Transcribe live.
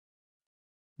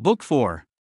Book 4.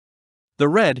 The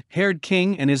Red-Haired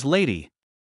King and His Lady.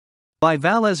 By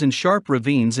valleys and sharp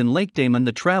ravines in Lake Daemon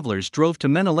the travelers drove to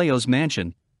Menelaos'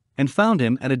 mansion, and found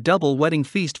him at a double wedding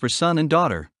feast for son and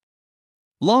daughter.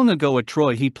 Long ago at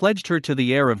Troy he pledged her to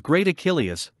the heir of great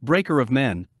Achilles, breaker of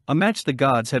men. A match the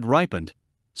gods had ripened,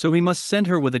 so he must send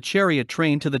her with a chariot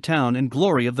train to the town and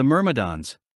glory of the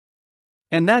Myrmidons.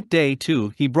 And that day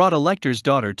too he brought Elector's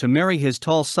daughter to marry his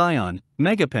tall scion,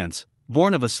 Megapence,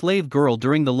 born of a slave girl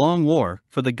during the long war,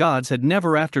 for the gods had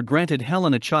never after granted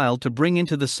Helen a child to bring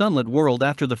into the sunlit world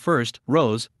after the first,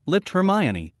 rose-lipped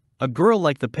Hermione, a girl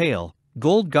like the pale,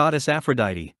 gold goddess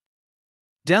Aphrodite.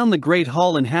 Down the great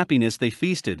hall in happiness they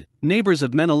feasted, neighbors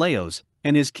of Menelaos,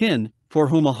 and his kin, for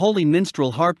whom a holy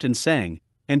minstrel harped and sang,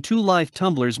 and 2 live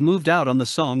tumblers moved out on the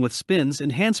song with spins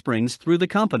and handsprings through the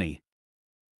company.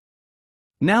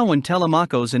 Now when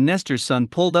Telemachus and Nestor's son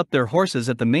pulled up their horses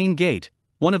at the main gate,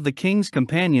 one of the king's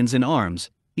companions in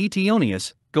arms,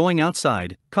 Eteoneus, going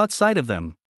outside, caught sight of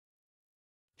them.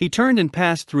 He turned and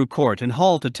passed through court and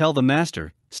hall to tell the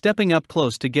master, stepping up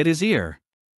close to get his ear.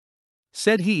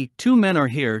 Said he, 2 men are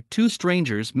here, 2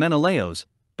 strangers, Menelaos,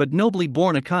 but nobly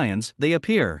born Achaeans they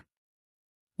appear.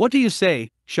 What do you say,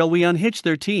 shall we unhitch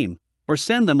their team, or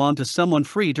send them on to someone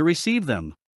free to receive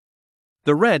them?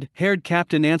 The red-haired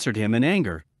captain answered him in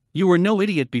anger, You were no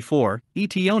idiot before,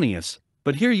 Eteoneus,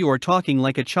 but here you are talking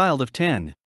like a child of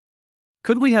 10.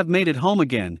 Could we have made it home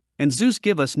again, and Zeus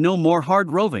give us no more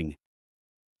hard roving?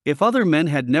 If other men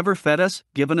had never fed us,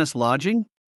 given us lodging?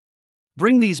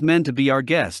 Bring these men to be our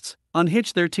guests,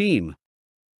 unhitch their team.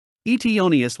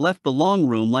 Eteoneus left the long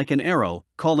room like an arrow,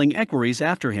 calling equerries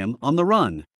after him on the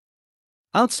run.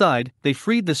 Outside, they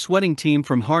freed the sweating team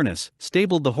from harness,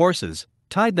 stabled the horses,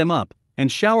 tied them up,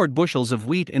 and showered bushels of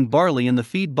wheat and barley in the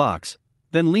feed box,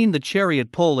 then leaned the chariot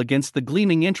pole against the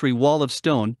gleaming entry wall of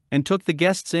stone, and took the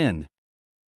guests in.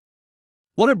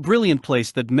 What a brilliant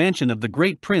place that mansion of the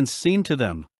great prince seemed to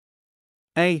them!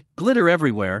 A glitter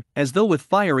everywhere, as though with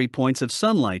fiery points of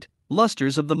sunlight,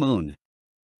 lusters of the moon.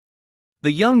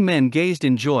 The young men gazed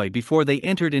in joy before they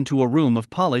entered into a room of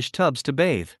polished tubs to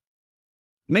bathe.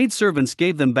 Maidservants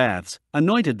gave them baths,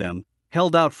 anointed them,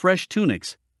 held out fresh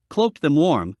tunics, cloaked them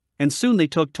warm, and soon they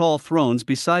took tall thrones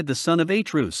beside the son of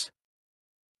Atreus.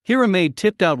 Here a maid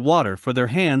tipped out water for their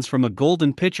hands from a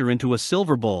golden pitcher into a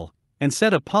silver bowl, and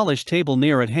set a polished table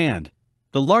near at hand.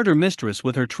 The larder mistress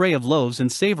with her tray of loaves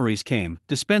and savories came,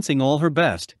 dispensing all her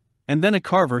best, and then a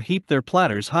carver heaped their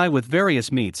platters high with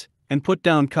various meats, and put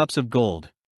down cups of gold.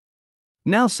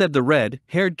 Now said the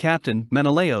red-haired captain,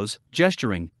 Menelaos,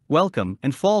 gesturing, Welcome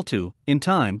and fall to, in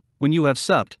time, when you have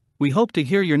supped, we hope to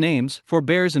hear your names,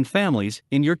 forbears and families.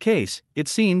 In your case, it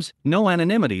seems, no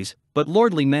anonymities, but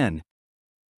lordly men.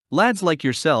 Lads like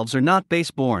yourselves are not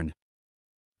base-born.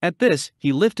 At this,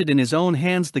 he lifted in his own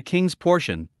hands the king's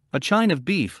portion, a chine of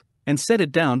beef, and set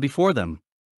it down before them.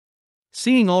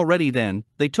 Seeing already then,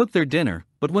 they took their dinner,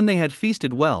 but when they had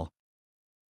feasted well,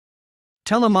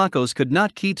 Telemachus could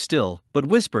not keep still, but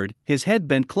whispered, his head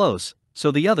bent close, so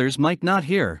the others might not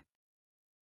hear.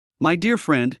 My dear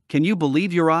friend, can you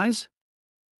believe your eyes?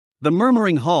 The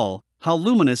murmuring hall, how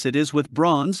luminous it is with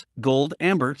bronze, gold,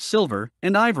 amber, silver,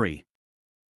 and ivory.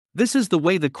 This is the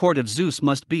way the court of Zeus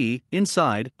must be,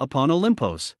 inside, upon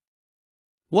Olympos.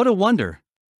 What a wonder!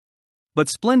 But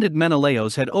splendid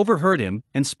Menelaos had overheard him,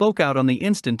 and spoke out on the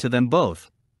instant to them both,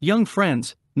 Young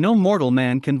friends, no mortal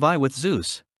man can vie with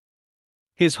Zeus.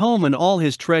 His home and all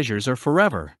his treasures are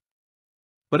forever.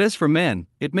 But as for men,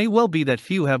 it may well be that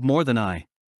few have more than I.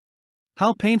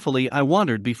 How painfully I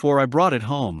wandered before I brought it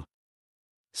home.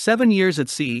 7 years at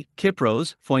sea,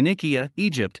 Cypros, Phoenicia,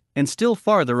 Egypt, and still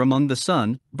farther among the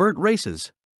sun-burnt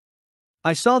races.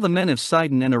 I saw the men of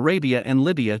Sidon and Arabia and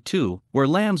Libya too, where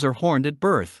lambs are horned at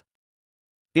birth.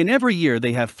 In every year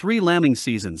they have 3 lambing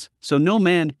seasons, so no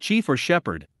man, chief or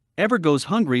shepherd, ever goes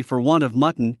hungry for want of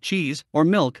mutton, cheese, or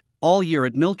milk. All year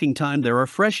at milking time there are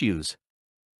fresh ewes.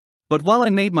 But while I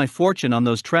made my fortune on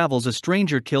those travels, a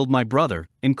stranger killed my brother,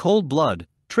 in cold blood,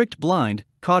 tricked blind,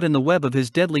 caught in the web of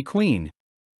his deadly queen.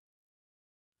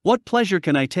 What pleasure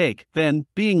can I take, then,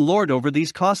 being lord over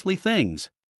these costly things?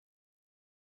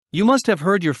 You must have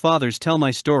heard your fathers tell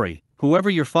my story. Whoever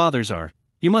your fathers are,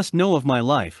 you must know of my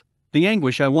life, the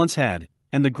anguish I once had,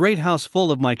 and the great house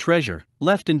full of my treasure,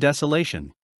 left in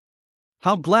desolation.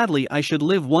 How gladly I should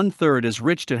live 1/3 as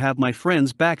rich to have my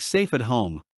friends back safe at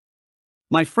home.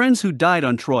 My friends who died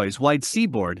on Troy's wide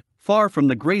seaboard, far from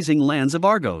the grazing lands of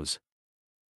Argos.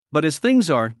 But as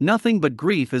things are, nothing but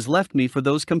grief is left me for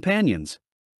those companions.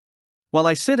 While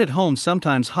I sit at home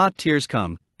sometimes hot tears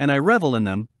come, and I revel in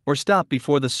them, or stop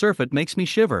before the surfeit makes me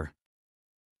shiver.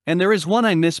 And there is one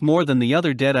I miss more than the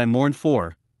other dead I mourn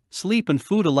for. Sleep and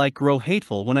food alike grow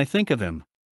hateful when I think of him.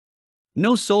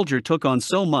 No soldier took on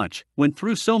so much, went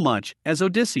through so much, as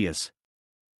Odysseus.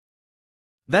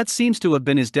 That seems to have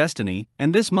been his destiny,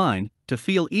 and this mine, to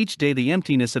feel each day the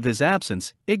emptiness of his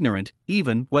absence, ignorant,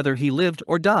 even, whether he lived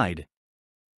or died.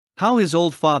 How his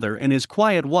old father and his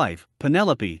quiet wife,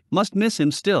 Penelope, must miss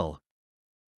him still.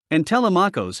 And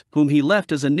Telemachus, whom he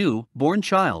left as a new-born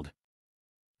child.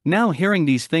 Now hearing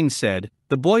these things said,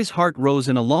 the boy's heart rose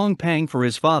in a long pang for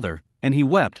his father, and he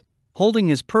wept, holding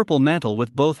his purple mantle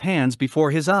with both hands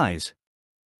before his eyes.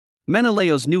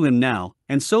 Menelaus knew him now,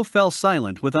 and so fell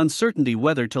silent with uncertainty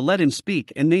whether to let him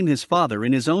speak and name his father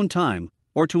in his own time,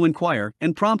 or to inquire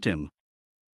and prompt him.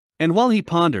 And while he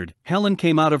pondered, Helen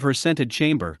came out of her scented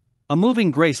chamber, a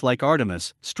moving grace like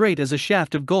Artemis, straight as a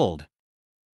shaft of gold.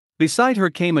 Beside her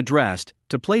came Adraste,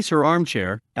 to place her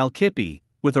armchair, Alcippe,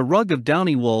 with a rug of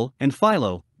downy wool, and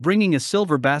Philo, bringing a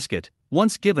silver basket,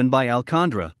 once given by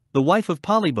Alcandra, the wife of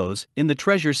Polybos, in the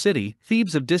treasure city,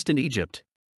 Thebes of distant Egypt.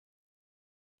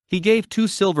 He gave 2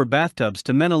 silver bathtubs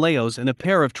to Menelaus and a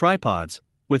pair of tripods,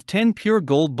 with 10 pure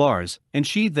gold bars, and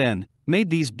she then made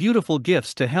these beautiful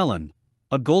gifts to Helen,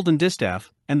 a golden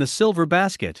distaff, and the silver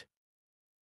basket,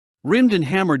 rimmed in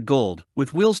hammered gold,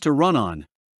 with wheels to run on.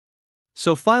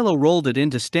 So Philo rolled it in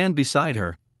to stand beside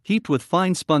her, heaped with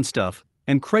fine spun stuff,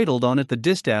 and cradled on it the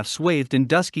distaff swathed in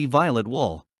dusky violet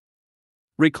wool.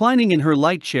 Reclining in her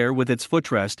light chair with its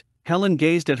footrest, Helen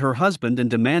gazed at her husband and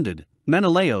demanded,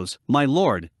 "Menelaus, my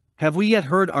lord, have we yet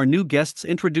heard our new guests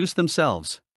introduce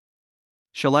themselves?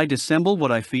 Shall I dissemble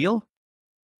what I feel?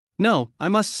 No, I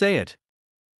must say it.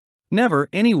 Never,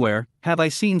 anywhere, have I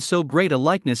seen so great a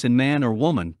likeness in man or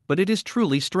woman, but it is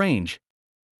truly strange.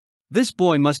 This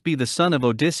boy must be the son of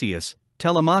Odysseus,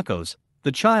 Telemachus,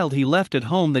 the child he left at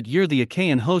home that year the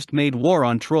Achaean host made war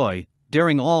on Troy,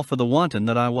 daring all for the wanton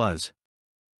that I was."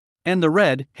 And the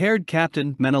red-haired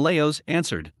captain Menelaus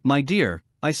answered, "My dear,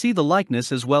 I see the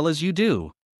likeness as well as you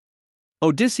do.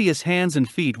 Odysseus' hands and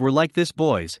feet were like this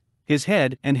boy's, his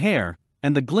head and hair,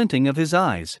 and the glinting of his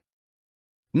eyes.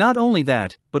 Not only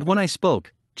that, but when I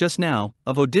spoke, just now,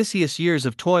 of Odysseus' years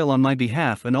of toil on my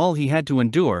behalf and all he had to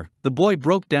endure, the boy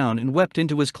broke down and wept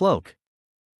into his cloak."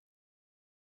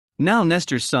 Now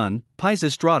Nestor's son,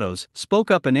 Pisistratos,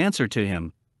 spoke up in answer to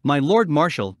him, "My lord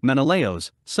Marshal,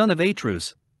 Menelaus, son of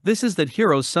Atreus, this is that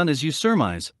hero's son as you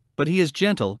surmise, but he is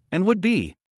gentle, and would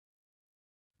be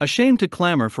ashamed to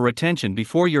clamor for attention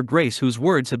before your grace whose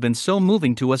words have been so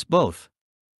moving to us both.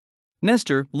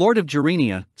 Nestor, lord of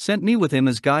Gerenia, sent me with him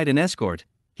as guide and escort.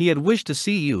 He had wished to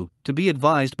see you, to be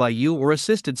advised by you or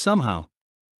assisted somehow.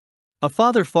 A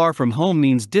father far from home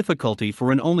means difficulty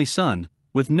for an only son,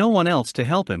 with no one else to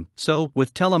help him, so,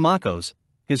 with Telemachus,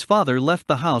 his father left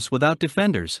the house without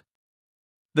defenders.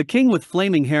 The king with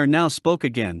flaming hair now spoke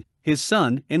again, his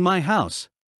son, in my house.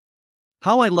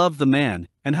 How I loved the man,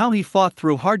 and how he fought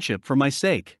through hardship for my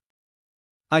sake.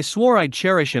 I swore I'd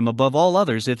cherish him above all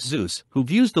others if Zeus, who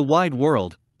views the wide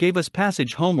world, gave us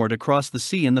passage homeward across the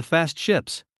sea in the fast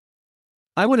ships.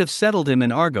 I would have settled him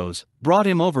in Argos, brought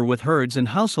him over with herds and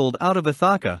household out of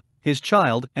Ithaca, his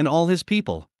child and all his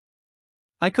people.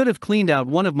 I could have cleaned out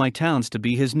one of my towns to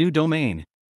be his new domain.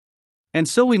 And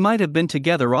so we might have been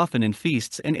together often in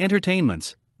feasts and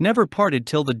entertainments, never parted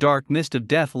till the dark mist of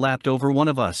death lapped over one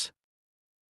of us.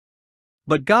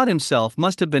 But God himself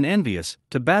must have been envious,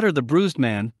 to batter the bruised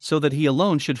man, so that he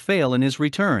alone should fail in his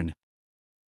return."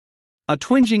 A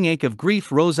twinging ache of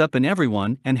grief rose up in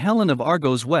everyone, and Helen of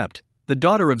Argos wept, the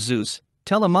daughter of Zeus,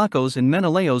 Telemachus and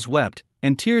Menelaus wept,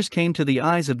 and tears came to the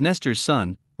eyes of Nestor's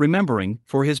son, remembering,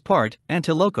 for his part,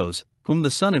 Antilochus, whom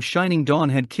the son of shining dawn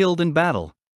had killed in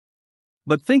battle.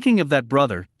 But thinking of that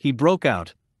brother, he broke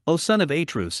out, "O son of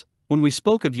Atreus, when we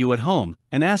spoke of you at home,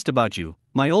 and asked about you,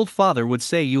 my old father would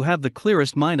say you have the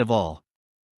clearest mind of all.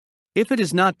 If it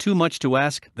is not too much to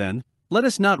ask, then, let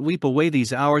us not weep away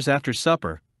these hours after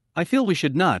supper. I feel we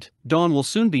should not, dawn will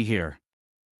soon be here.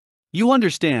 You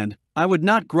understand, I would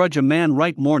not grudge a man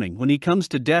right mourning when he comes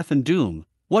to death and doom.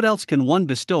 What else can one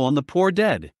bestow on the poor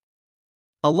dead?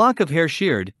 A lock of hair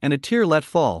sheared, and a tear let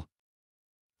fall.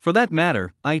 For that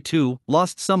matter, I too,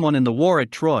 lost someone in the war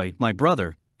at Troy, my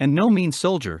brother, and no mean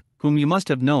soldier, whom you must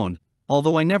have known,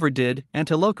 although I never did,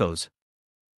 Antilochus.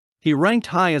 He ranked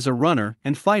high as a runner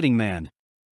and fighting man."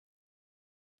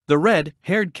 The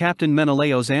red-haired captain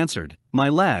Menelaus answered, "My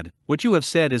lad, what you have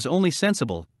said is only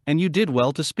sensible, and you did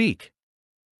well to speak.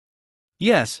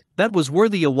 Yes, that was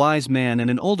worthy a wise man and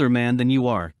an older man than you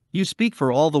are. You speak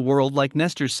for all the world like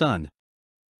Nestor's son.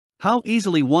 How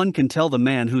easily one can tell the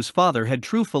man whose father had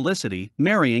true felicity,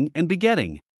 marrying and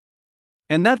begetting.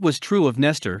 And that was true of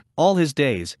Nestor, all his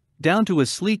days, down to his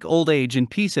sleek old age in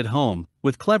peace at home,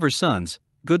 with clever sons,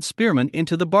 good spearmen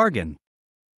into the bargain.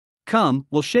 Come,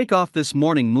 we'll shake off this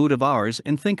morning mood of ours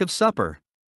and think of supper.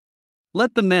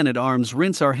 Let the men-at-arms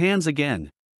rinse our hands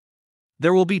again.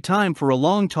 There will be time for a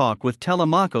long talk with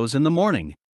Telemachus in the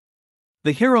morning.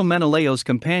 The hero Menelaus'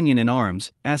 companion in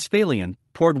arms, Asphalion,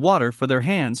 poured water for their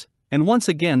hands, and once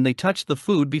again they touched the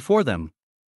food before them.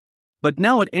 But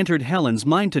now it entered Helen's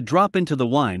mind to drop into the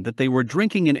wine that they were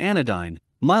drinking in anodyne,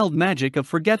 mild magic of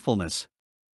forgetfulness.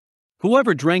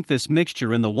 Whoever drank this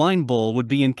mixture in the wine bowl would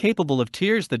be incapable of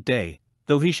tears that day,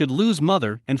 though he should lose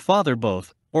mother and father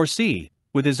both, or see,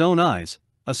 with his own eyes,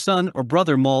 a son or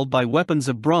brother mauled by weapons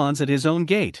of bronze at his own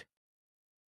gate.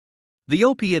 The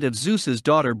opiate of Zeus's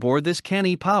daughter bore this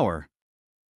canny power.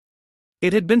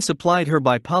 It had been supplied her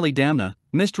by Polydamna,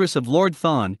 mistress of Lord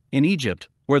Thon, in Egypt,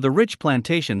 where the rich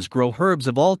plantations grow herbs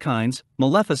of all kinds,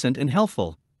 maleficent and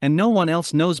healthful, and no one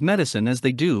else knows medicine as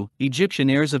they do, Egyptian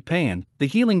heirs of Pan, the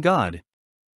healing god.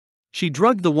 She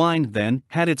drugged the wine then,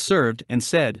 had it served, and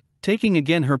said, taking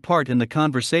again her part in the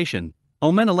conversation,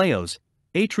 O Menelaus,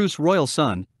 Atreus' royal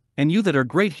son, and you that are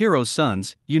great heroes'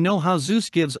 sons, you know how Zeus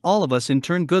gives all of us in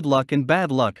turn good luck and bad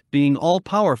luck, being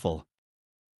all-powerful.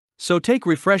 So take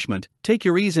refreshment, take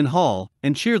your ease in hall,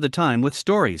 and cheer the time with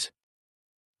stories.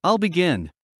 I'll begin.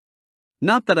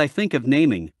 Not that I think of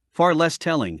naming, far less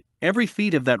telling, every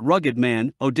feat of that rugged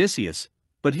man, Odysseus,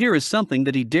 but here is something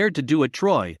that he dared to do at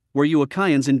Troy, where you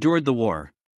Achaeans endured the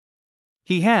war.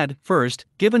 He had, first,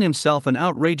 given himself an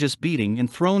outrageous beating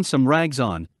and thrown some rags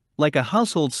on, like a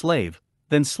household slave,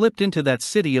 then slipped into that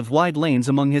city of wide lanes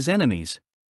among his enemies.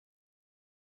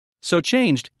 So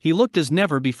changed, he looked as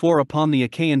never before upon the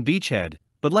Achaean beachhead,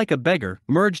 but like a beggar,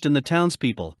 merged in the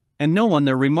townspeople, and no one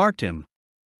there remarked him.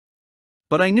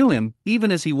 But I knew him, even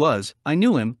as he was, I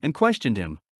knew him, and questioned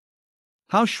him.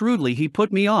 How shrewdly he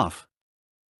put me off!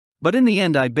 But in the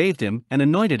end I bathed him, and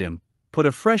anointed him, put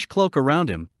a fresh cloak around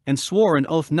him, and swore an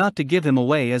oath not to give him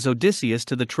away as Odysseus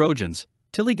to the Trojans,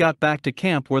 till he got back to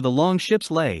camp where the long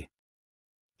ships lay.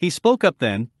 He spoke up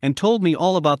then, and told me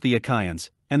all about the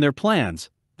Achaeans, and their plans,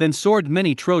 then soared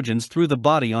many Trojans through the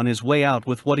body on his way out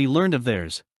with what he learned of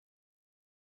theirs.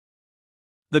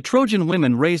 The Trojan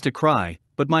women raised a cry,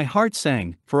 but my heart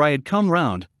sang, for I had come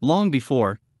round, long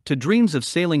before, to dreams of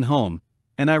sailing home,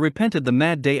 and I repented the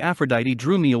mad day Aphrodite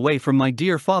drew me away from my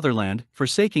dear fatherland,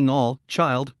 forsaking all,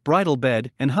 child, bridal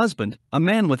bed, and husband, a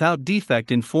man without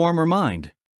defect in form or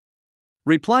mind.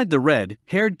 Replied the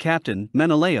red-haired captain,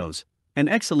 Menelaus, an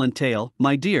excellent tale,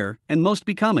 my dear, and most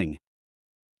becoming.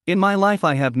 In my life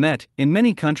I have met, in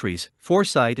many countries,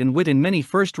 foresight and wit in many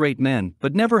first-rate men,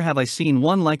 but never have I seen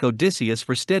one like Odysseus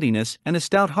for steadiness and a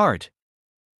stout heart.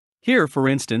 Here, for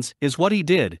instance, is what he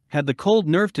did, had the cold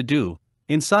nerve to do,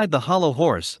 inside the hollow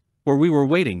horse, where we were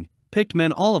waiting, picked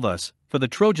men all of us, for the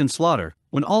Trojan slaughter,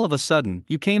 when all of a sudden,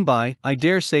 you came by, I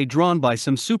dare say drawn by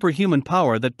some superhuman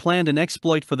power that planned an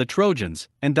exploit for the Trojans,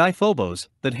 and Deiphobos,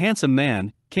 that handsome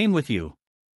man, came with you.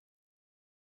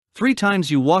 3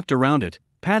 times you walked around it,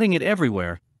 patting it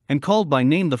everywhere, and called by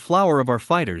name the flower of our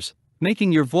fighters,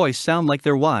 making your voice sound like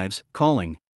their wives,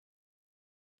 calling.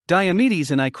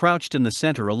 Diomedes and I crouched in the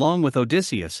center along with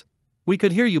Odysseus. We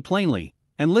could hear you plainly,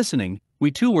 and listening,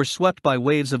 we too were swept by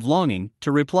waves of longing,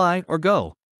 to reply or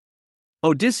go.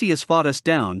 Odysseus fought us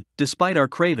down, despite our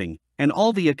craving, and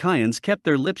all the Achaeans kept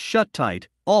their lips shut tight,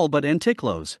 all but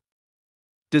Anticlos.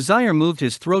 Desire moved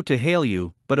his throat to hail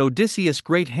you, but Odysseus'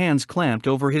 great hands clamped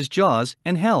over his jaws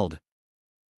and held.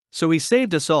 So he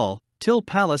saved us all, till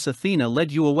Pallas Athena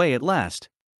led you away at last.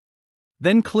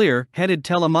 Then clear-headed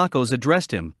Telemachus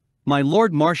addressed him, my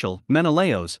lord marshal,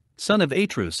 Menelaus, son of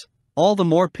Atreus, all the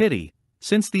more pity,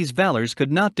 since these valors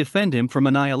could not defend him from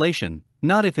annihilation,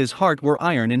 not if his heart were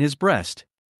iron in his breast.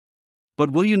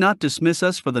 But will you not dismiss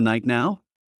us for the night now?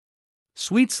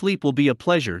 Sweet sleep will be a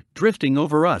pleasure, drifting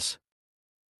over us.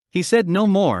 He said no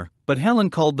more, but Helen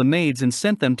called the maids and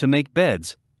sent them to make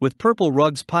beds, with purple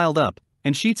rugs piled up,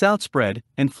 and sheets outspread,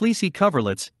 and fleecy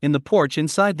coverlets, in the porch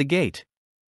inside the gate.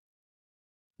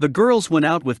 The girls went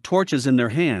out with torches in their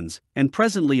hands, and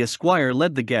presently a squire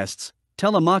led the guests,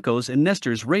 Telemachus and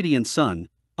Nestor's radiant son,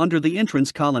 under the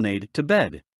entrance colonnade, to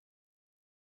bed.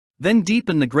 Then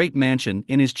deep in the great mansion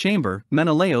in his chamber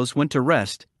Menelaus went to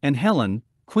rest, and Helen,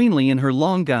 queenly in her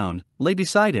long gown, lay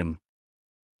beside him.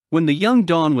 When the young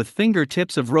dawn with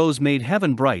finger-tips of rose made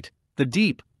heaven bright, the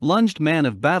deep, lunged man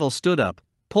of battle stood up,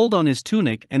 pulled on his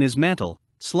tunic and his mantle,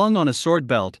 slung on a sword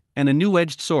belt, and a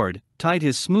new-edged sword, tied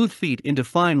his smooth feet into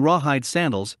fine rawhide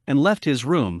sandals, and left his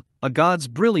room, a god's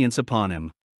brilliance upon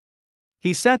him.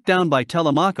 He sat down by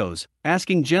Telemachus,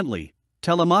 asking gently,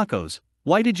 Telemachus,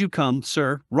 why did you come,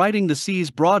 sir, riding the sea's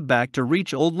broad back to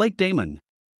reach old Lake Damon?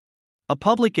 A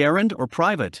public errand or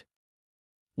private?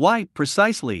 Why,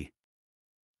 precisely.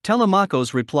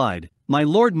 Telemachus replied, My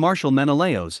lord Marshal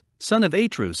Menelaus, son of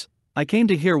Atreus, I came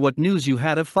to hear what news you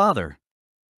had of father.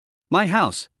 My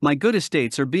house, my good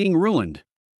estates are being ruined.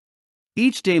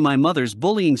 Each day my mother's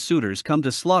bullying suitors come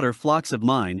to slaughter flocks of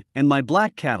mine, and my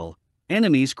black cattle,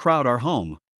 enemies crowd our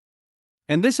home.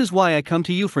 And this is why I come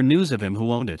to you for news of him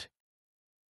who owned it.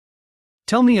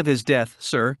 Tell me of his death,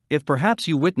 sir, if perhaps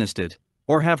you witnessed it,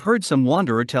 or have heard some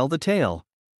wanderer tell the tale.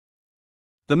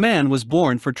 The man was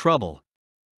born for trouble.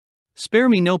 Spare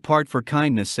me no part for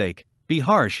kindness' sake, be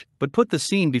harsh, but put the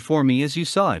scene before me as you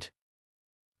saw it.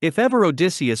 If ever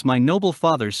Odysseus my noble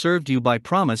father served you by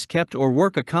promise kept or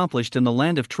work accomplished in the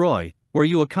land of Troy, where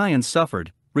you Achaeans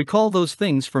suffered, recall those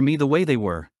things for me the way they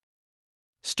were.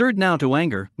 Stirred now to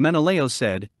anger, Menelaus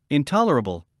said,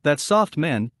 Intolerable, that soft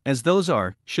men, as those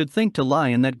are, should think to lie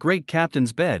in that great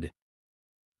captain's bed.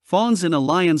 Fawns in a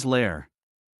lion's lair.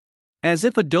 As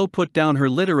if a doe put down her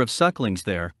litter of sucklings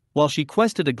there, while she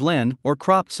quested a glen or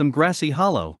cropped some grassy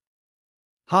hollow.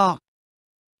 Ha!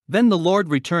 Then the Lord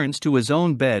returns to his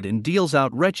own bed and deals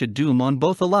out wretched doom on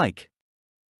both alike.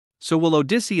 So will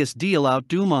Odysseus deal out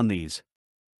doom on these.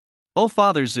 O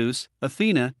Father Zeus,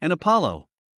 Athena, and Apollo!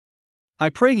 I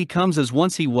pray he comes as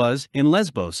once he was in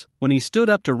Lesbos, when he stood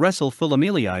up to wrestle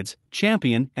Philomelides,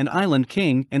 champion and island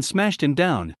king, and smashed him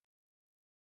down.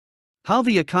 How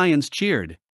the Achaeans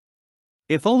cheered!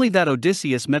 If only that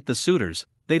Odysseus met the suitors,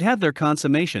 they'd have their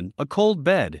consummation, a cold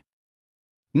bed.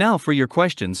 Now for your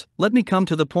questions, let me come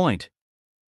to the point.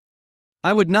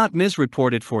 I would not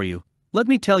misreport it for you. Let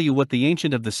me tell you what the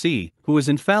Ancient of the Sea, who is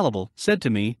infallible, said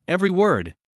to me, every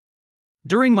word.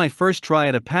 During my first try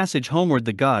at a passage homeward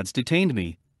the gods detained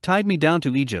me, tied me down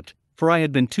to Egypt, for I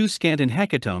had been too scant in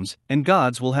hecatombs, and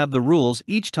gods will have the rules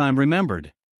each time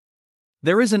remembered.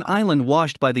 There is an island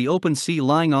washed by the open sea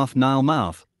lying off Nile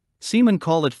mouth, seamen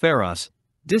call it Pharos,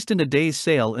 distant a day's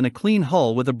sail in a clean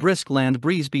hull with a brisk land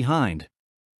breeze behind.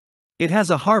 It has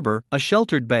a harbor, a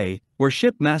sheltered bay, where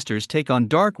shipmasters take on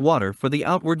dark water for the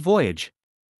outward voyage.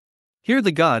 Here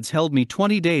the gods held me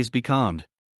 20 days becalmed.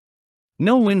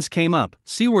 No winds came up,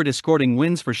 seaward escorting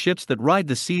winds for ships that ride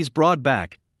the sea's broad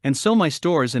back, and so my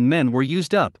stores and men were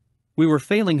used up. We were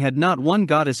failing had not one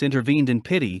goddess intervened in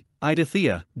pity,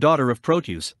 Eidothea, daughter of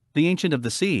Proteus, the Ancient of the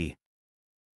Sea.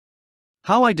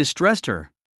 How I distressed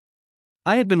her!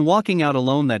 I had been walking out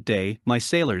alone that day, my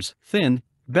sailors,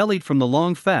 thin-bellied from the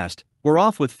long fast, were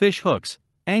off with fish hooks,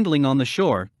 angling on the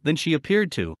shore, then she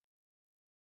appeared to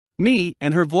me,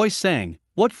 and her voice sang,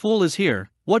 What fool is here,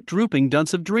 what drooping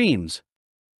dunce of dreams?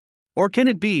 Or can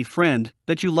it be, friend,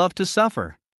 that you love to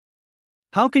suffer?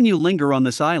 How can you linger on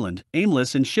this island,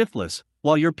 aimless and shiftless,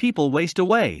 while your people waste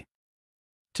away?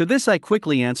 To this I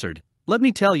quickly answered, Let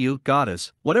me tell you,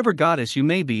 goddess, whatever goddess you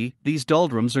may be, these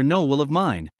doldrums are no will of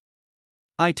mine.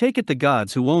 I take it the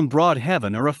gods who own broad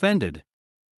heaven are offended.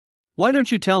 Why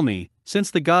don't you tell me,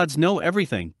 since the gods know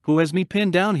everything, who has me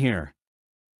pinned down here?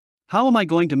 How am I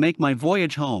going to make my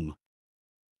voyage home?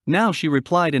 Now she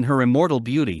replied in her immortal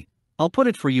beauty, I'll put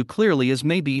it for you clearly as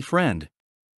may be, friend.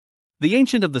 The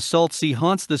Ancient of the Salt Sea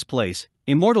haunts this place,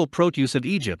 immortal Proteus of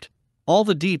Egypt, all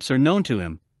the deeps are known to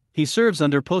him, he serves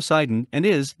under Poseidon and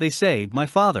is, they say, my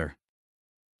father.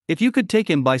 If you could take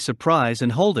him by surprise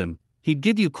and hold him, he'd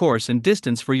give you course and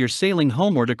distance for your sailing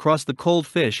homeward across the cold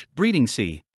fish, breeding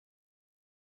sea.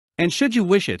 And should you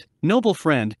wish it, noble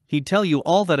friend, he'd tell you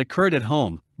all that occurred at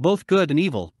home, both good and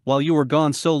evil, while you were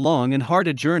gone so long and hard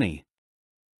a journey.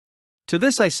 To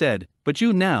this I said, But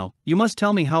you must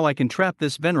tell me how I can trap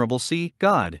this venerable sea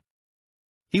god.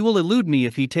 He will elude me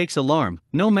if he takes alarm,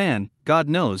 no man, God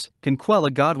knows, can quell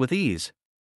a god with ease.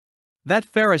 That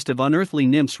fairest of unearthly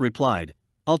nymphs replied,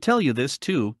 I'll tell you this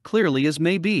too, clearly as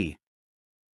may be.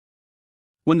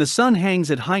 When the sun hangs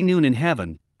at high noon in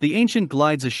heaven, the Ancient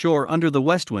glides ashore under the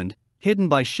west wind, hidden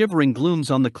by shivering glooms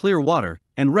on the clear water,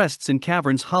 and rests in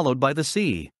caverns hollowed by the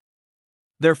sea.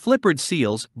 There flippered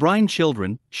seals, brine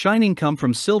children, shining come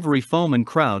from silvery foam and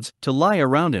crowds, to lie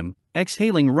around him,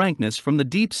 exhaling rankness from the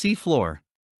deep sea floor.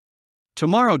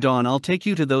 Tomorrow dawn I'll take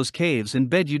you to those caves and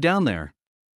bed you down there.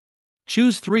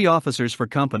 Choose 3 officers for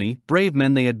company, brave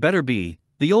men they had better be,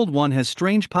 the old one has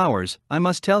strange powers, I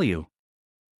must tell you.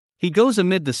 He goes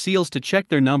amid the seals to check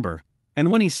their number,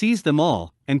 and when he sees them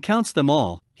all, and counts them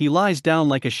all, he lies down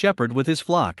like a shepherd with his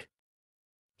flock.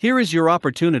 Here is your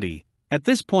opportunity. At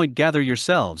this point gather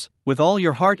yourselves, with all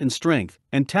your heart and strength,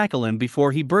 and tackle him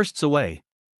before he bursts away.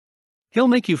 He'll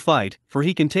make you fight, for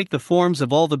he can take the forms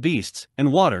of all the beasts,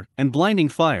 and water, and blinding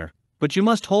fire, but you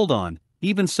must hold on,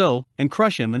 even so, and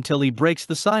crush him until he breaks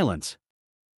the silence.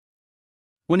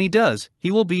 When he does,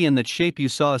 he will be in that shape you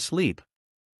saw asleep.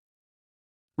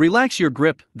 Relax your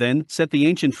grip, then, set the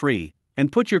ancient free,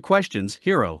 and put your questions,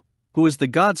 hero. Who is the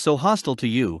god so hostile to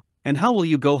you, and how will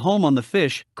you go home on the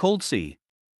fish, cold sea?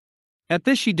 At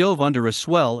this she dove under a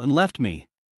swell and left me.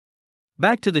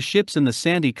 Back to the ships in the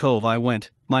sandy cove I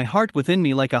went, my heart within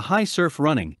me like a high surf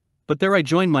running, but there I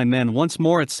joined my men once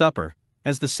more at supper,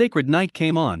 as the sacred night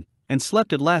came on, and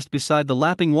slept at last beside the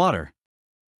lapping water.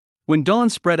 When dawn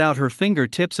spread out her finger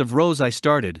tips of rose I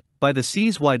started, by the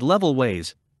sea's wide level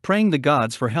ways, praying the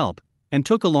gods for help, and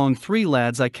took along 3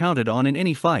 lads I counted on in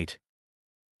any fight.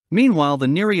 Meanwhile the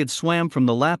Nereid swam from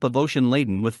the lap of ocean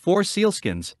laden with 4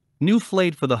 sealskins, new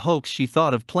flayed for the hoax she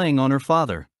thought of playing on her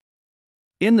father.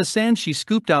 In the sand she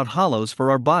scooped out hollows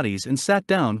for our bodies and sat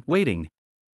down, waiting.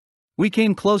 We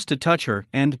came close to touch her,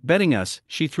 and, betting us,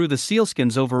 she threw the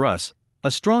sealskins over us, a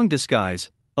strong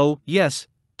disguise, oh, yes,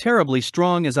 terribly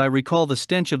strong as I recall the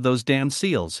stench of those damned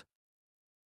seals.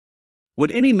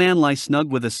 Would any man lie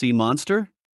snug with a sea monster?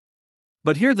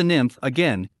 But here the nymph,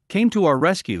 again, came to our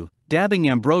rescue, dabbing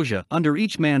ambrosia under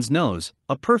each man's nose,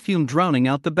 a perfume drowning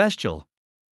out the bestial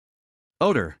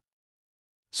odor.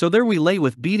 So there we lay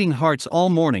with beating hearts all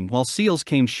morning while seals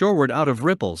came shoreward out of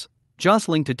ripples,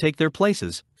 jostling to take their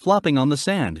places, flopping on the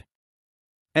sand.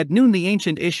 At noon the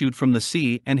ancient issued from the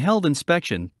sea and held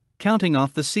inspection, counting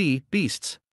off the sea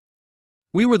beasts.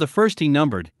 We were the first he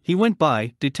numbered, he went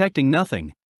by, detecting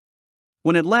nothing.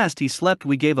 When at last he slept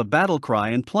we gave a battle cry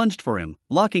and plunged for him,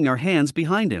 locking our hands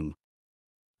behind him.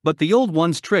 But the old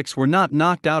one's tricks were not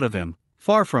knocked out of him,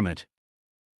 far from it.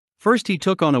 First he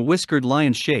took on a whiskered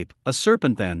lion's shape, a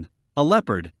serpent then, a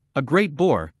leopard, a great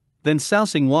boar, then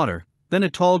sousing water, then a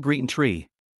tall green tree.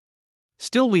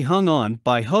 Still we hung on,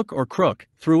 by hook or crook,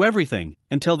 through everything,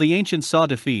 until the ancient saw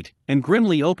defeat, and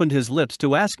grimly opened his lips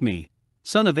to ask me,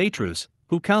 son of Atreus,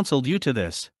 who counseled you to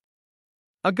this?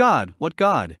 A god, what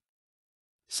god?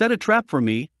 Set a trap for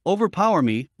me, overpower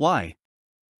me, why?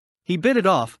 He bit it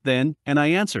off, then, and I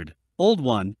answered, old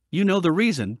one, you know the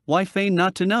reason, why feign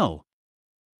not to know?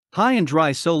 High and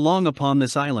dry so long upon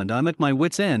this island I'm at my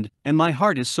wit's end, and my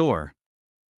heart is sore.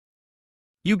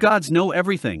 You gods know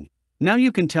everything, now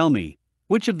you can tell me,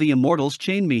 which of the immortals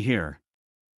chained me here?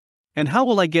 And how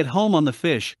will I get home on the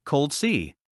fish, cold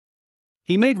sea?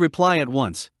 He made reply at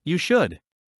once, you should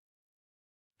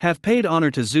have paid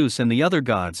honor to Zeus and the other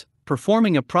gods,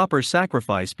 performing a proper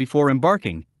sacrifice before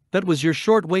embarking, that was your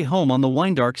short way home on the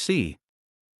wine-dark sea.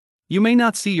 You may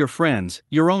not see your friends,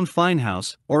 your own fine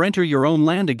house, or enter your own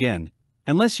land again,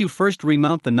 unless you first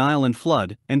remount the Nile and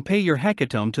flood, and pay your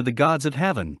hecatomb to the gods of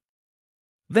heaven.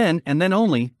 Then, and then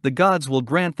only, the gods will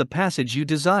grant the passage you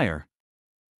desire.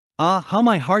 Ah, how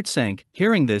my heart sank,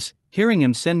 hearing this, hearing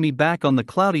him send me back on the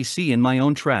cloudy sea in my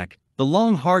own track, the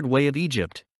long hard way of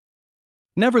Egypt.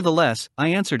 Nevertheless, I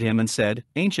answered him and said,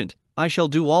 Ancient, I shall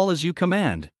do all as you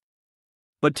command.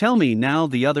 But tell me now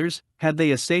the others, had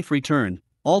they a safe return,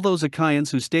 all those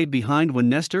Achaeans who stayed behind when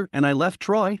Nestor and I left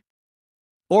Troy?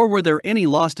 Or were there any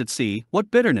lost at sea,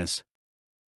 what bitterness?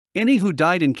 Any who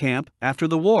died in camp, after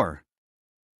the war?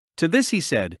 To this he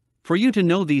said, for you to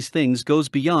know these things goes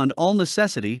beyond all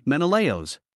necessity,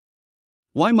 Menelaos.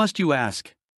 Why must you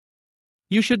ask?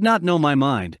 You should not know my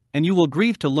mind, and you will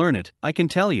grieve to learn it, I can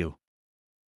tell you.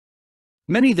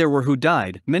 Many there were who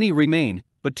died, many remain,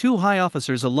 but 2 high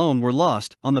officers alone were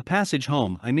lost, on the passage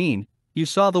home, I mean, you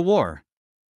saw the war.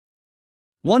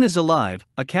 One is alive,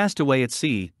 a castaway at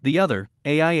sea, the other,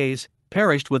 Aias,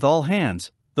 perished with all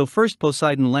hands, though first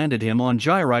Poseidon landed him on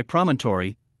Gyrae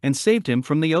promontory, and saved him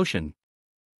from the ocean.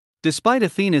 Despite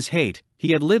Athena's hate,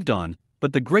 he had lived on,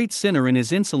 but the great sinner in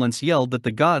his insolence yelled that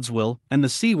the gods will, and the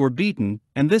sea were beaten,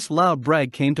 and this loud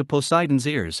brag came to Poseidon's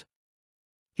ears.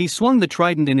 He swung the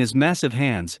trident in his massive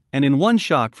hands, and in one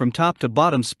shock from top to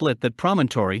bottom split that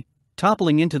promontory,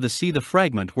 toppling into the sea the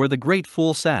fragment where the great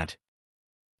fool sat.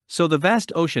 So the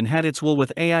vast ocean had its will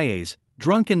with Aias,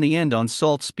 drunk in the end on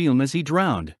salt spume as he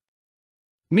drowned.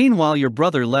 Meanwhile your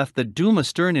brother left that doom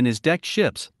astern in his decked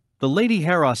ships, the lady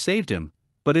Hera saved him,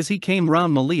 but as he came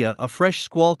round Malea a fresh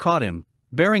squall caught him,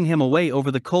 bearing him away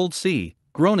over the cold sea,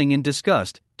 groaning in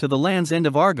disgust, to the land's end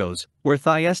of Argos, where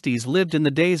Thyestes lived in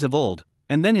the days of old,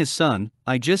 and then his son,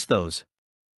 Aegisthus.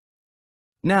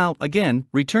 Now, again,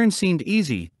 return seemed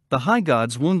easy, the high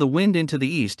gods wound the wind into the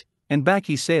east, and back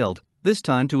he sailed, this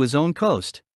time to his own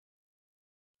coast.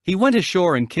 He went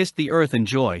ashore and kissed the earth in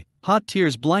joy, hot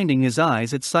tears blinding his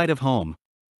eyes at sight of home.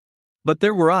 But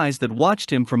there were eyes that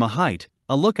watched him from a height,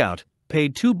 a lookout,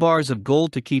 paid 2 bars of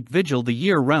gold to keep vigil the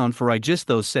year round for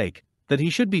Aegisthus' sake, that he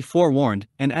should be forewarned,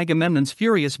 and Agamemnon's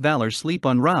furious valor sleep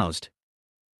unroused.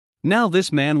 Now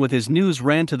this man with his news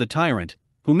ran to the tyrant,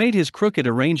 who made his crooked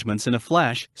arrangements in a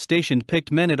flash, stationed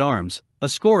picked men-at-arms, a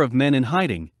score of men in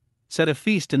hiding, set a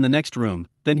feast in the next room,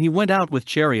 then he went out with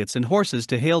chariots and horses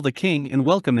to hail the king and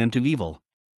welcome him to evil.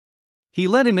 He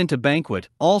led him into banquet,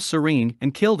 all serene,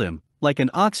 and killed him, like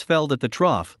an ox felled at the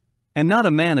trough, and not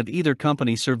a man of either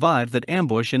company survived that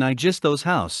ambush in Aegisthus'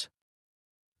 house.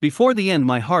 Before the end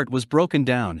my heart was broken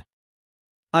down.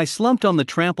 I slumped on the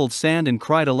trampled sand and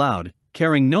cried aloud,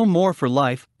 caring no more for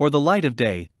life or the light of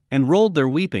day, and rolled there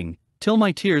weeping, till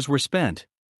my tears were spent.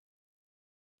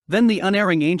 Then the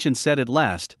unerring ancient said at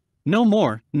last, "No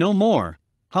more, no more,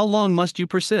 how long must you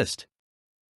persist?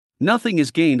 Nothing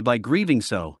is gained by grieving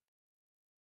so.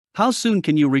 How soon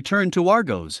can you return to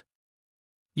Argos?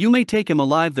 You may take him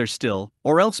alive there still,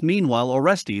 or else meanwhile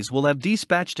Orestes will have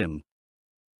dispatched him.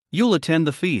 You'll attend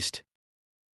the feast."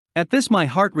 At this my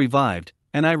heart revived,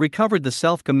 and I recovered the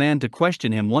self-command to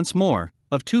question him once more.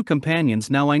 Of two companions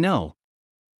now I know.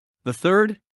 The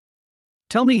third?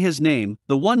 Tell me his name,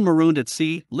 the one marooned at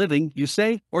sea, living, you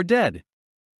say, or dead?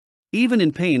 Even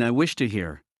in pain I wish to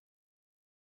hear.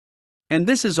 And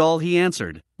this is all he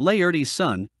answered, Laertes'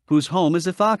 son, whose home is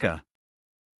Ithaca.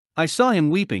 I saw him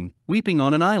weeping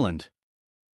on an island.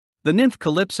 The nymph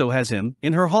Calypso has him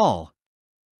in her hall.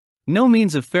 No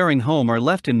means of faring home are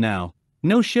left him now,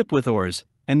 no ship with oars,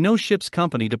 and no ship's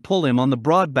company to pull him on the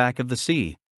broad back of the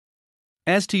sea.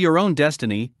 As to your own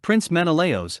destiny, Prince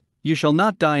Menelaos, you shall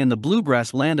not die in the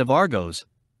bluegrass land of Argos,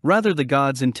 rather the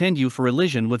gods intend you for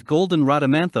Elysian with golden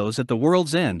Rhadamanthos at the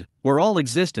world's end, where all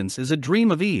existence is a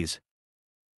dream of ease.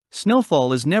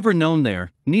 Snowfall is never known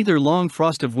there, neither long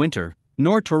frost of winter,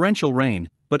 nor torrential rain,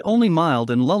 but only mild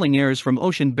and lulling airs from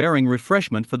ocean bearing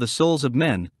refreshment for the souls of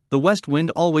men, the west wind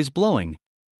always blowing.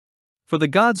 For the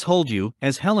gods hold you,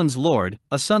 as Helen's lord,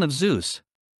 a son of Zeus.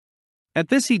 At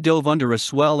this he dove under a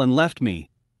swell and left me,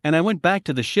 and I went back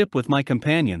to the ship with my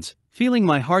companions, feeling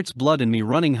my heart's blood in me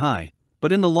running high,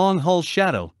 but in the long hull's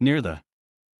shadow, near the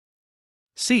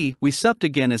sea, we supped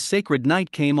again as sacred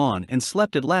night came on and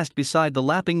slept at last beside the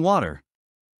lapping water.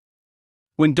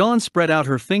 When dawn spread out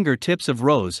her finger-tips of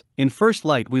rose, in first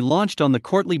light we launched on the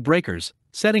courtly breakers,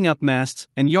 setting up masts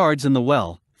and yards in the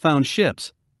well, found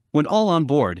ships, went all on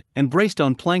board, and braced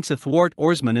on planks athwart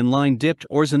oarsmen in line dipped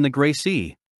oars in the grey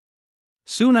sea.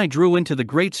 Soon I drew into the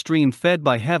great stream fed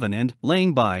by heaven and,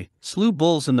 laying by, slew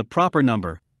bulls in the proper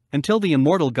number, until the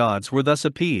immortal gods were thus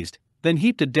appeased, then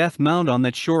heaped a death mound on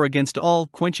that shore against all,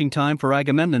 quenching time for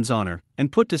Agamemnon's honor,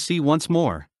 and put to sea once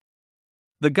more.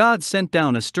 The gods sent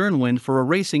down a stern wind for a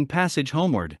racing passage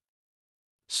homeward.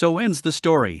 So ends the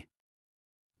story.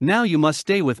 Now you must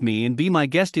stay with me and be my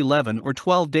guest 11 or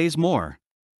 12 days more.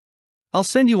 I'll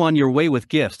send you on your way with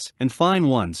gifts, and fine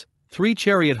ones, 3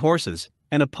 chariot horses,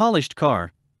 and a polished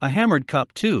car, a hammered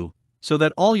cup too, so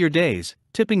that all your days,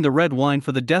 tipping the red wine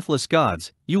for the deathless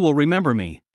gods, you will remember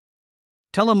me.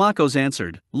 Telemachus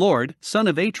answered, Lord, son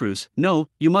of Atreus, no,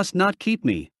 you must not keep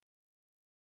me.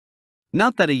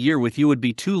 Not that a year with you would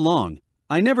be too long,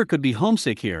 I never could be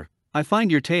homesick here, I find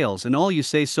your tales and all you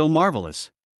say so marvelous.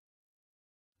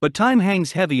 But time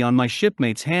hangs heavy on my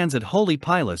shipmates' hands at holy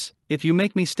Pylos, if you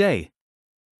make me stay.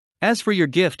 As for your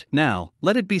gift, now,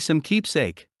 let it be some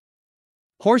keepsake.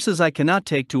 Horses I cannot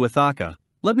take to Ithaca,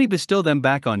 let me bestow them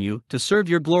back on you, to serve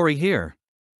your glory here.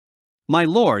 My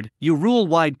lord, you rule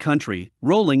wide country,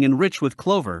 rolling and rich with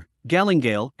clover,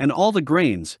 galingale and all the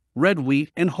grains, red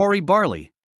wheat and hoary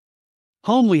barley.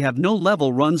 Home we have no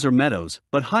level runs or meadows,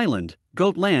 but highland,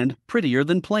 goat land, prettier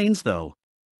than plains though.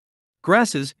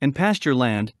 Grasses and pasture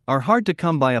land are hard to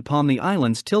come by upon the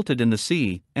islands tilted in the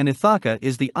sea, and Ithaca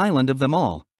is the island of them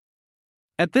all.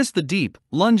 At this the deep,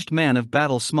 lunged man of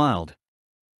battle smiled.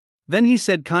 Then he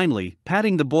said kindly,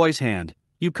 patting the boy's hand,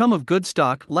 You come of good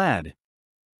stock, lad.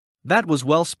 That was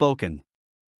well spoken.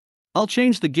 I'll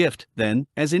change the gift, then,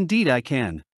 as indeed I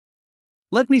can.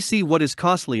 Let me see what is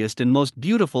costliest and most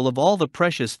beautiful of all the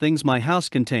precious things my house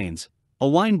contains, a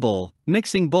wine bowl,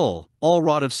 mixing bowl, all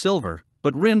wrought of silver,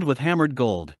 but rimmed with hammered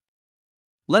gold.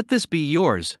 Let this be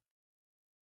yours.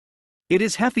 It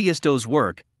is Hephaestos'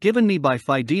 work, given me by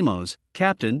Phidemos,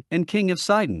 captain and king of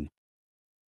Sidon.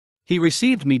 He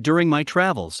received me during my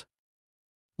travels.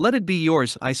 Let it be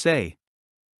yours, I say.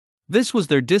 This was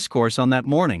their discourse on that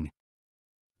morning.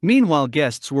 Meanwhile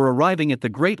guests were arriving at the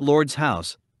great lord's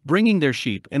house, bringing their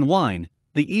sheep and wine,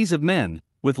 the ease of men,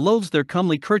 with loaves their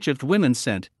comely kerchiefed women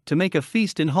sent, to make a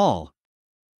feast in hall.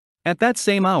 At that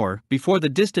same hour, before the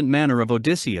distant manor of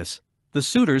Odysseus, the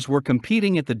suitors were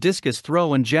competing at the discus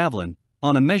throw and javelin,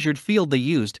 on a measured field they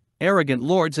used, arrogant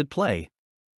lords at play.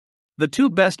 The 2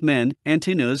 best men,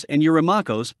 Antinous and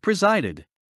Eurymachus, presided.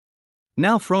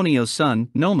 Now Phronio's son,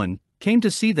 Noman, came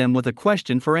to see them with a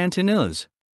question for Antinous.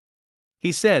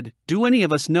 He said, "Do any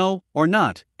of us know, or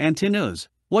not, Antinous,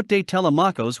 what day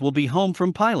Telemachus will be home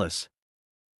from Pylos?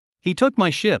 He took my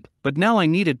ship, but now I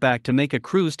need it back to make a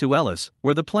cruise to Elis,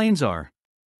 where the plains are.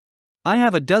 I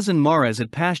have a dozen mares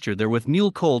at pasture there with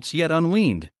mule colts yet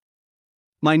unweaned.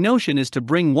 My notion is to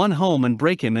bring one home and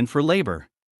break him in for labor."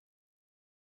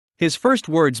 His first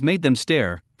words made them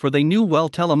stare, for they knew well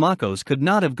Telemachus could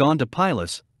not have gone to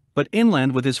Pylos, but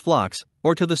inland with his flocks,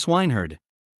 or to the swineherd.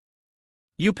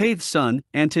 Eupade's son,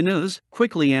 Antinous,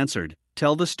 quickly answered,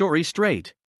 "Tell the story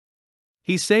straight."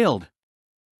 He sailed.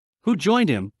 Who joined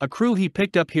him, a crew he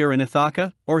picked up here in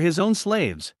Ithaca, or his own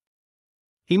slaves?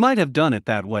 He might have done it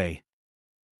that way.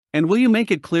 And will you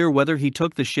make it clear whether he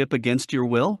took the ship against your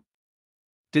will?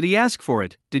 Did he ask for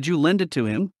it? Did you lend it to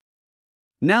him?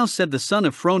 Now said the son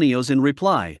of Phronios in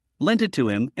reply, "Lent it to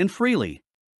him, and freely.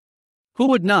 Who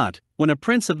would not, when a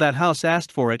prince of that house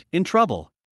asked for it, in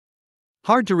trouble?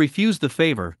 Hard to refuse the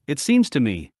favor, it seems to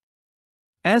me.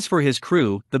 As for his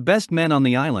crew, the best men on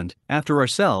the island, after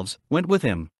ourselves, went with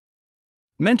him.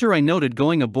 Mentor I noted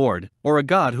going aboard, or a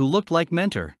god who looked like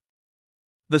Mentor.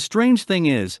 The strange thing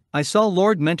is, I saw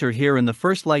Lord Mentor here in the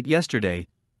first light yesterday,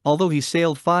 although he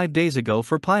sailed 5 days ago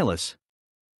for Pylos."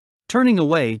 Turning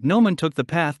away, Noman took the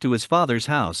path to his father's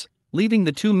house, leaving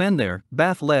the two men there,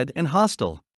 bath-led and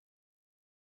hostile.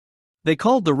 They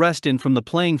called the rest in from the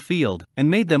playing field, and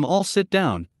made them all sit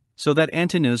down, so that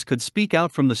Antinous could speak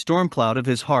out from the storm cloud of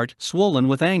his heart swollen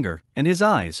with anger, and his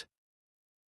eyes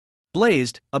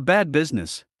blazed. "A bad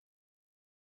business.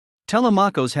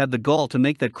 Telemachus had the gall to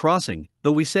make that crossing,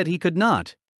 though we said he could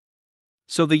not.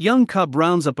 So the young cub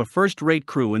rounds up a first-rate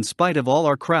crew in spite of all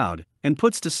our crowd, and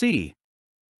puts to sea.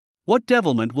 What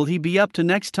devilment will he be up to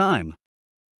next time?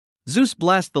 Zeus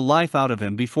blast the life out of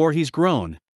him before he's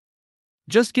grown.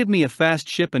 Just give me a fast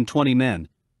ship and 20 men,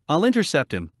 I'll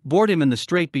intercept him, board him in the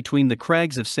strait between the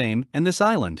crags of Same and this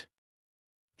island.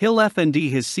 He'll F&D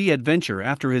his sea adventure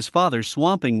after his father's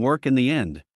swamping work in the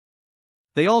end."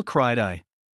 They all cried aye.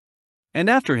 And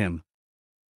after him.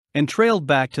 And trailed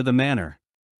back to the manor.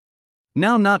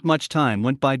 Now not much time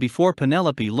went by before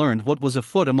Penelope learned what was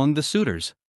afoot among the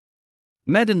suitors.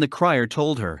 Medon the crier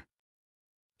told her.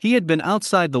 He had been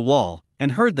outside the wall,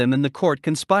 and heard them in the court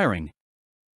conspiring.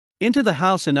 Into the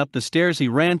house and up the stairs he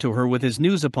ran to her with his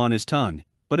news upon his tongue,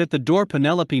 but at the door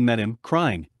Penelope met him,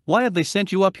 crying, "Why have they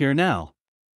sent you up here now?"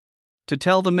 "To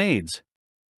tell the maids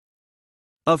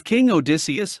of King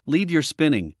Odysseus, leave your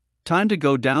spinning, time to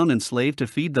go down and slave to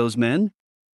feed those men?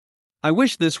 I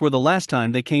wish this were the last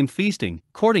time they came feasting,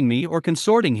 courting me or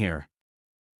consorting here.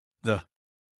 The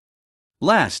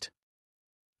last.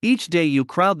 Each day you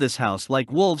crowd this house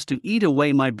like wolves to eat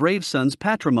away my brave son's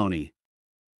patrimony.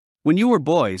 When you were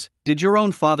boys, did your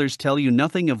own fathers tell you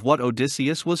nothing of what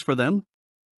Odysseus was for them?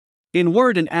 In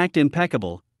word and act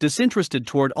impeccable, disinterested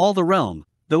toward all the realm,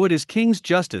 though it is king's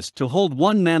justice to hold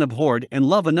one man abhorred and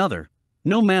love another,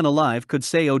 no man alive could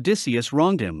say Odysseus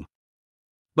wronged him.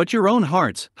 But your own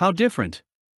hearts, how different!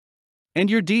 And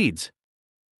your deeds?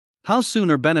 How soon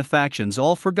are benefactions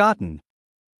all forgotten?"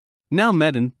 Now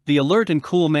Medon, the alert and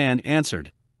cool man,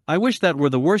 answered, "I wish that were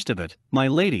the worst of it, my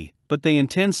lady, but they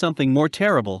intend something more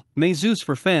terrible, may Zeus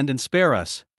forfend and spare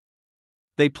us.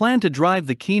 They plan to drive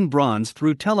the keen bronze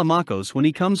through Telemachus when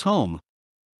he comes home.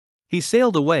 He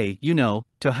sailed away, you know,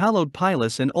 to hallowed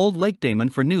Pylos and old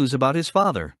Lakedaemon for news about his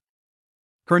father."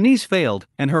 Her knees failed,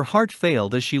 and her heart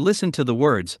failed as she listened to the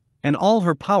words, and all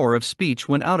her power of speech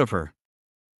went out of her.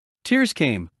 Tears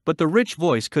came, but the rich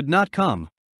voice could not come.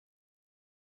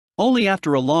 Only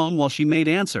after a long while she made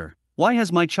answer, "Why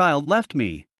has my child left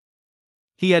me?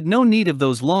 He had no need of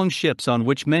those long ships on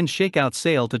which men shake out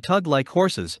sail to tug like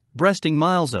horses, breasting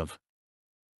miles of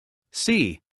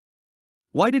sea.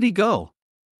 Why did he go?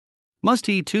 Must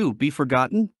he too be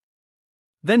forgotten?"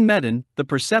 Then Medon, the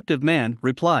perceptive man,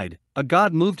 replied, "A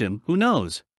god moved him, who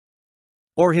knows?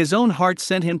 Or his own heart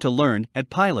sent him to learn, at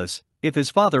Pylos, if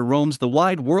his father roams the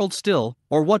wide world still,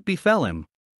 or what befell him.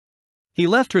 He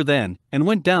left her then, and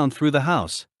went down through the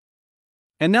house.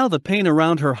 And now the pain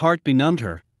around her heart benumbed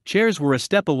her, chairs were a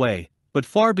step away, but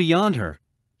far beyond her.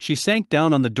 She sank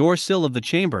down on the door-sill of the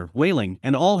chamber, wailing,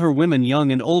 and all her women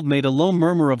young and old made a low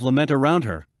murmur of lament around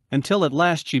her, until at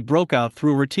last she broke out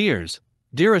through her tears,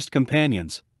 "Dearest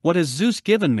companions, what has Zeus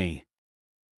given me?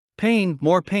 Pain,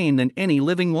 more pain than any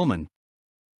living woman.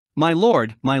 My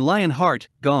lord, my lion heart,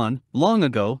 gone, long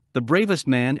ago, the bravest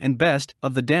man and best,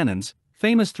 of the Danaans,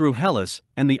 famous through Hellas,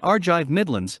 and the Argive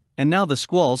Midlands, and now the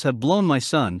squalls have blown my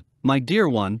son, my dear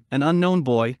one, an unknown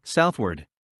boy, southward.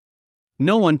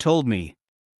 No one told me.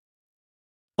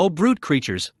 O brute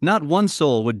creatures, not one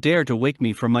soul would dare to wake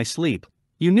me from my sleep.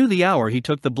 You knew the hour he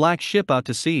took the black ship out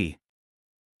to sea.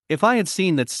 If I had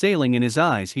seen that sailing in his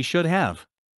eyes, he should have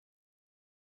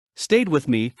stayed with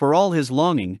me, for all his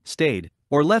longing, stayed,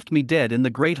 or left me dead in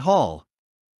the great hall.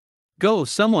 Go,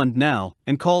 someone, now,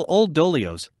 and call old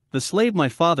Dolios, the slave my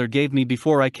father gave me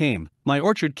before I came, my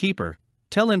orchard keeper.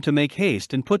 Tell him to make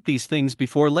haste and put these things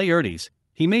before Laertes.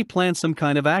 He may plan some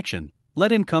kind of action.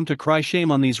 Let him come to cry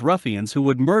shame on these ruffians who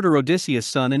would murder Odysseus'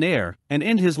 son and heir, and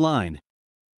end his line.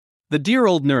 The dear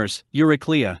old nurse,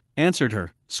 Euryclea, answered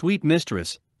her, Sweet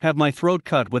mistress, have my throat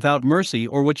cut without mercy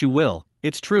or what you will.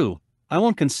 It's true, I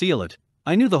won't conceal it.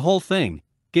 I knew the whole thing,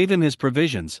 gave him his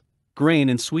provisions. Grain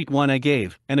and sweet wine I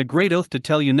gave, and a great oath to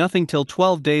tell you nothing till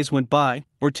 12 days went by,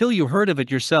 or till you heard of it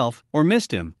yourself, or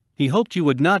missed him. He hoped you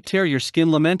would not tear your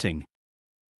skin lamenting.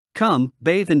 Come,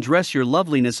 bathe and dress your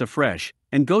loveliness afresh,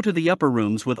 and go to the upper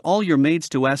rooms with all your maids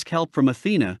to ask help from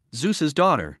Athena, Zeus's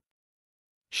daughter.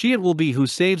 She it will be who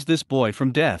saves this boy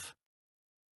from death.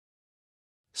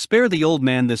 Spare the old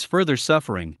man this further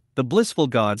suffering, the blissful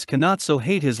gods cannot so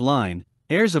hate his line,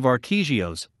 heirs of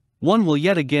Archegios, one will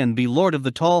yet again be lord of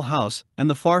the tall house and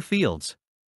the far fields.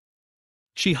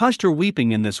 She hushed her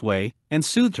weeping in this way, and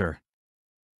soothed her.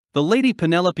 The lady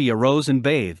Penelope arose and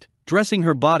bathed, dressing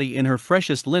her body in her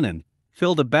freshest linen,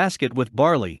 filled a basket with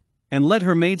barley, and led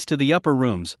her maids to the upper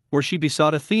rooms, where she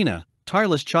besought Athena,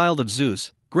 tireless child of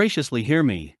Zeus, graciously hear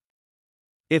me.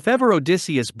 If ever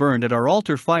Odysseus burned at our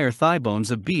altar fire thigh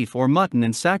bones of beef or mutton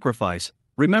in sacrifice,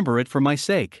 remember it for my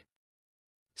sake.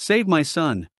 Save my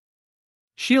son.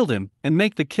 Shield him, and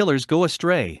make the killers go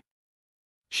astray.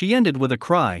 She ended with a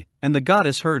cry, and the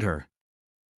goddess heard her.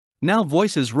 Now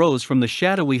voices rose from the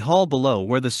shadowy hall below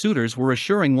where the suitors were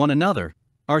assuring one another,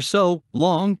 Our so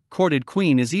long courted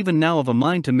queen is even now of a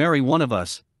mind to marry one of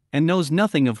us, and knows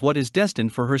nothing of what is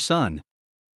destined for her son.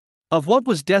 Of what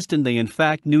was destined they in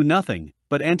fact knew nothing,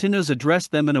 but Antinous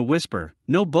addressed them in a whisper,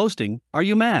 No boasting, are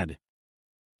you mad?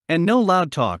 And no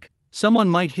loud talk, someone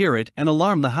might hear it and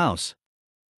alarm the house.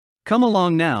 Come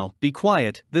along now, be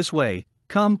quiet, this way,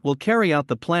 come, we'll carry out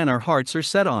the plan our hearts are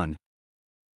set on.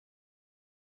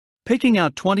 Picking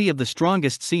out 20 of the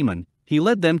strongest seamen, he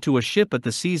led them to a ship at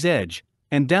the sea's edge,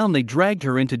 and down they dragged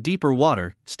her into deeper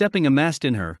water, stepping a mast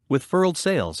in her, with furled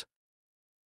sails.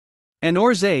 An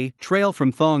oar's trail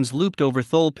from thongs looped over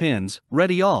thole pins,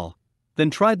 ready all, then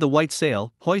tried the white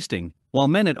sail, hoisting, while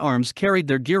men-at-arms carried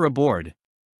their gear aboard.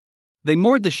 They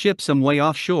moored the ship some way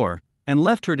offshore, and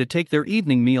left her to take their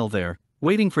evening meal there,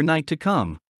 waiting for night to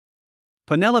come.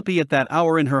 Penelope at that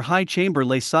hour in her high chamber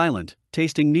lay silent,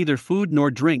 tasting neither food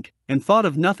nor drink, and thought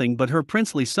of nothing but her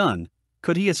princely son.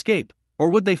 Could he escape, or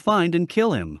would they find and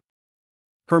kill him?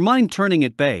 Her mind turning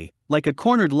at bay, like a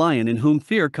cornered lion in whom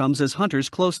fear comes as hunters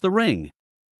close the ring.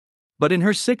 But in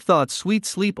her sick thoughts sweet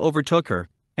sleep overtook her,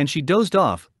 and she dozed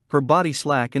off, her body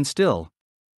slack and still.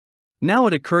 Now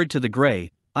it occurred to the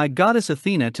grey-eyed goddess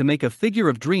Athena to make a figure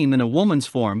of dream in a woman's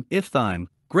form, Iphthime,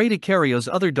 great Icario's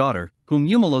other daughter, whom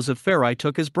Eumelos of Pherai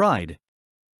took as bride.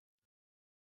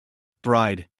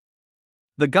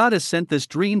 The goddess sent this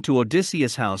dream to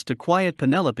Odysseus' house to quiet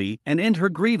Penelope and end her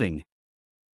grieving.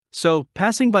 So,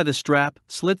 passing by the strap,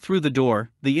 slit through the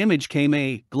door, the image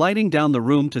came gliding down the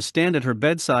room to stand at her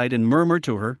bedside and murmur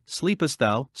to her, Sleepest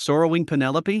thou, sorrowing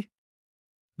Penelope?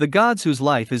 The gods whose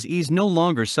life is ease no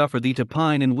longer suffer thee to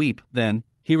pine and weep, then,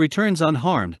 he returns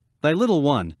unharmed, thy little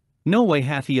one, no way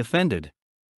hath he offended.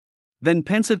 Then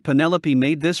pensive Penelope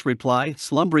made this reply,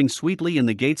 slumbering sweetly in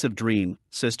the gates of dream,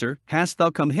 Sister, hast thou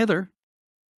come hither?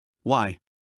 Why?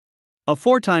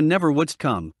 Aforetime never wouldst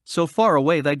come, so far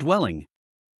away thy dwelling.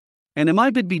 And am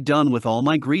I bid be done with all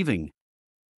my grieving?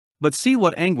 But see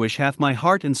what anguish hath my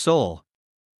heart and soul.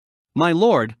 My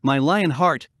lord, my lion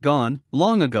heart, gone,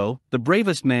 long ago, the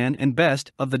bravest man and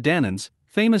best of the Danaans,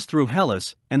 famous through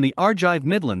Hellas and the Argive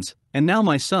midlands, and now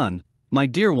my son, my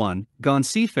dear one, gone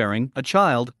seafaring, a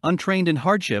child, untrained in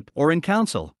hardship or in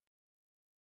counsel.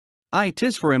 Aye,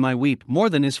 'tis for him I weep more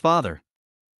than his father.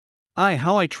 Aye,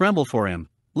 how I tremble for him,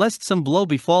 lest some blow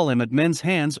befall him at men's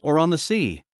hands or on the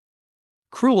sea.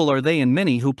 Cruel are they and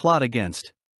many who plot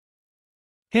against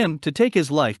him to take his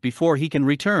life before he can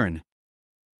return.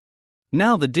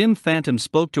 Now the dim phantom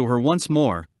spoke to her once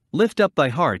more, Lift up thy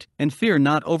heart, and fear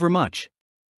not overmuch.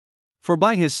 For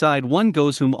by his side one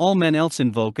goes whom all men else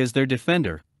invoke as their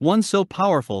defender, one so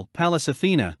powerful, Pallas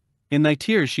Athena. In thy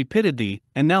tears she pitied thee,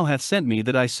 and now hath sent me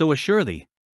that I so assure thee.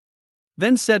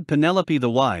 Then said Penelope the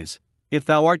wise, If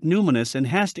thou art numinous and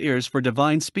hast ears for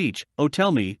divine speech, O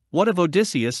tell me, what of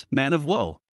Odysseus, man of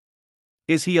woe?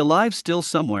 Is he alive still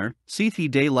somewhere, seeth he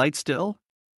daylight still?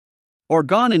 Or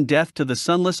gone in death to the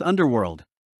sunless underworld?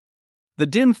 The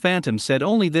dim phantom said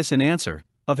only this in answer: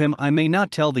 of him I may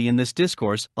not tell thee in this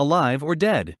discourse, alive or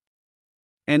dead.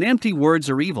 And empty words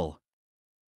are evil.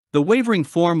 The wavering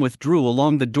form withdrew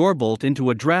along the door-bolt into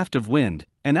a draught of wind,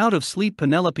 and out of sleep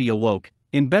Penelope awoke,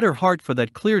 in better heart for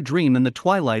that clear dream in the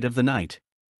twilight of the night.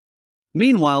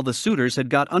 Meanwhile the suitors had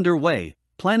got under way,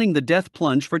 planning the death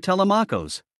plunge for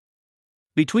Telemachus.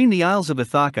 Between the Isles of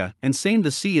Ithaca and Same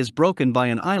the sea is broken by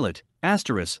an islet,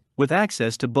 with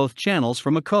access to both channels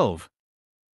from a cove.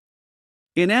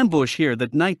 In ambush here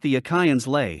that night the Achaeans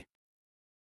lay.